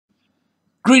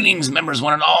Greetings, members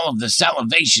one and all of the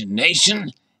Salivation Nation.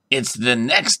 It's the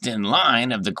next in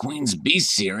line of the Queen's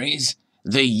Beast series,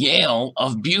 the Yale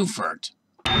of Beaufort.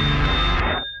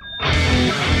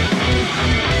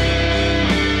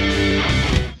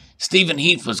 Stephen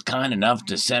Heath was kind enough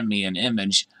to send me an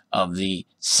image of the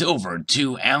silver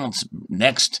 2-ounce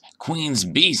next Queen's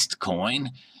Beast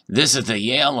coin. This is the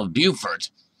Yale of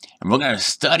Beaufort, and we're going to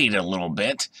study it a little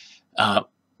bit.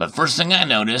 But first thing I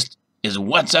noticed is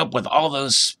what's up with all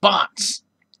those spots?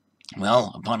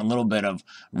 Well, upon a little bit of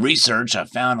research, I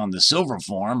found on the Silver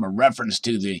Forum a reference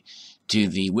to the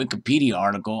Wikipedia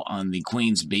article on the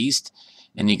Queen's Beast,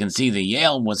 and you can see the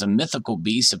Yale was a mythical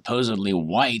beast, supposedly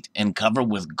white and covered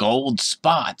with gold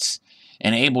spots,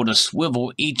 and able to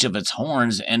swivel each of its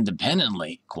horns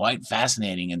independently. Quite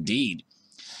fascinating indeed.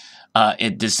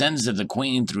 It descends to the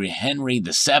Queen through Henry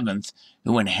VII,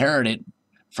 who inherited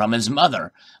from his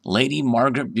mother, Lady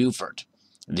Margaret Beaufort.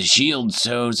 The shield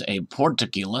shows a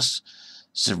portcullis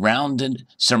surmounted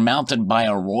by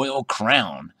a royal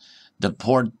crown. The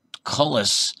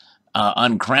portcullis,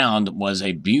 uncrowned, was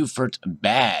a Beaufort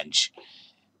badge,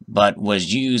 but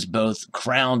was used both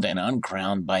crowned and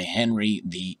uncrowned by Henry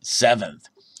VII.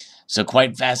 So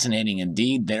quite fascinating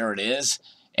indeed. There it is.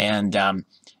 And,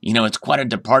 it's quite a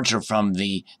departure from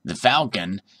the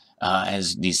Falcon,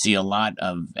 as you see a lot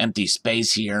of empty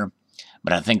space here,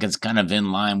 but I think it's kind of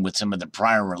in line with some of the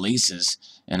prior releases,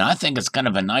 and I think it's kind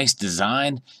of a nice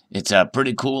design. It's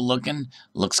pretty cool looking,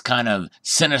 looks kind of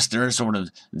sinister, sort of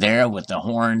there with the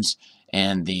horns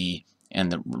and the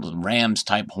rams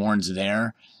type horns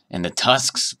there, and the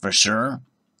tusks for sure.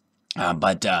 So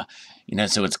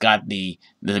it's got the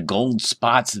gold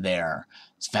spots there.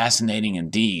 It's fascinating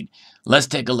indeed. Let's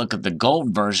take a look at the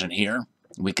gold version here.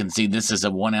 We can see this is a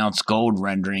 1-ounce gold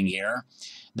rendering here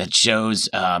that shows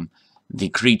the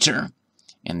creature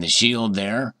and the shield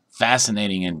there.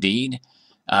 Fascinating indeed.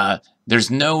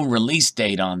 There's no release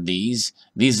date on these.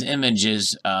 These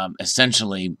images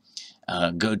essentially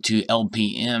go to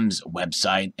LPM's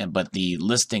website, but the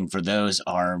listing for those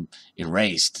are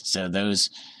erased. So those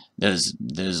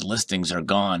listings are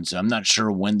gone. So I'm not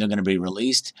sure when they're going to be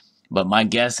released, but my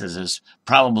guess is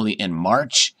probably in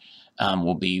March.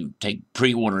 Will take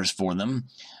pre-orders for them.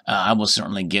 I will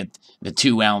certainly get the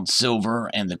 2-ounce silver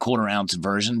and the 1/4-ounce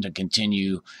version to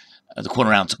continue, the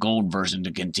 1/4-ounce gold version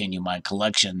to continue my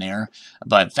collection there.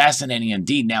 But fascinating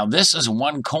indeed. Now, this is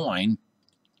one coin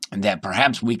that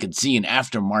perhaps we could see an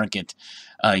aftermarket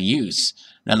use.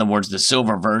 In other words, the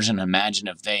silver version, imagine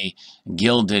if they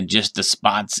gilded just the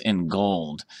spots in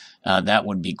gold. That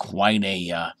would be quite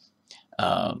a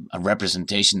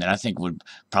representation that I think would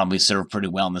probably serve pretty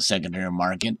well in the secondary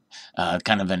market.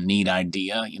 Kind of a neat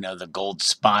idea, the gold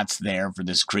spots there for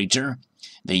this creature.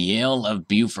 The Yale of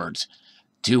Beaufort,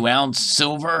 2-ounce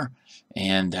silver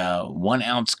and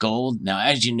 1-ounce gold. Now,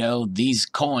 as you know, these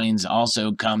coins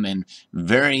also come in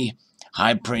very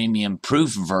high premium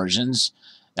proof versions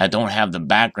that don't have the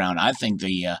background. I think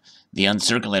the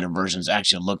uncirculated versions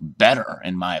actually look better,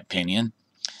 in my opinion.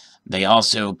 They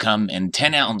also come in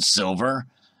 10-ounce silver,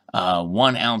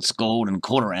 1-ounce gold and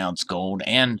 1/4-ounce gold,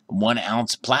 and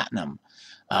 1-ounce platinum.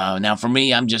 Now, for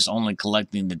me, I'm just only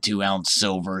collecting the 2-ounce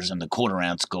silvers and the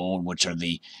 1/4-ounce gold, which are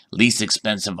the least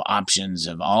expensive options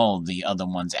of all of the other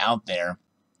ones out there.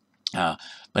 But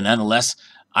nonetheless,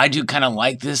 I do kind of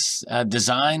like this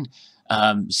design.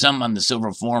 Some on the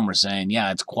Silver Forum are saying,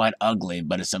 yeah, it's quite ugly,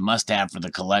 but it's a must-have for the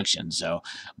collection. So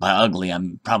by ugly,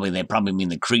 they probably mean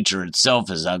the creature itself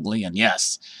is ugly, and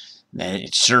yes,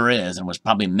 it sure is, and was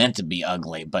probably meant to be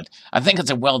ugly. But I think it's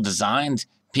a well-designed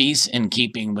piece in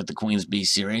keeping with the Queen's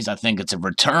Beast series. I think it's a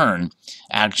return,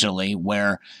 actually,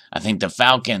 where I think the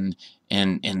Falcon,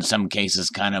 in some cases,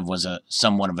 kind of was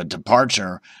somewhat of a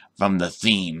departure from the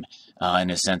theme, in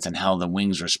a sense, and how the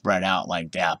wings were spread out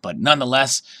like that. But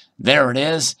nonetheless, there it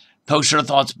is. Post your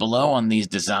thoughts below on these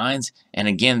designs. And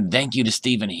again, thank you to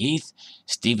Stephen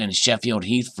Sheffield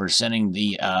Heath, for sending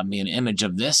me an image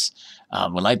of this.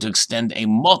 Would like to extend a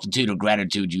multitude of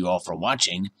gratitude to you all for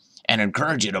watching, and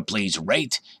encourage you to please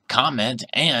rate, comment,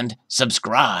 and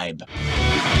subscribe.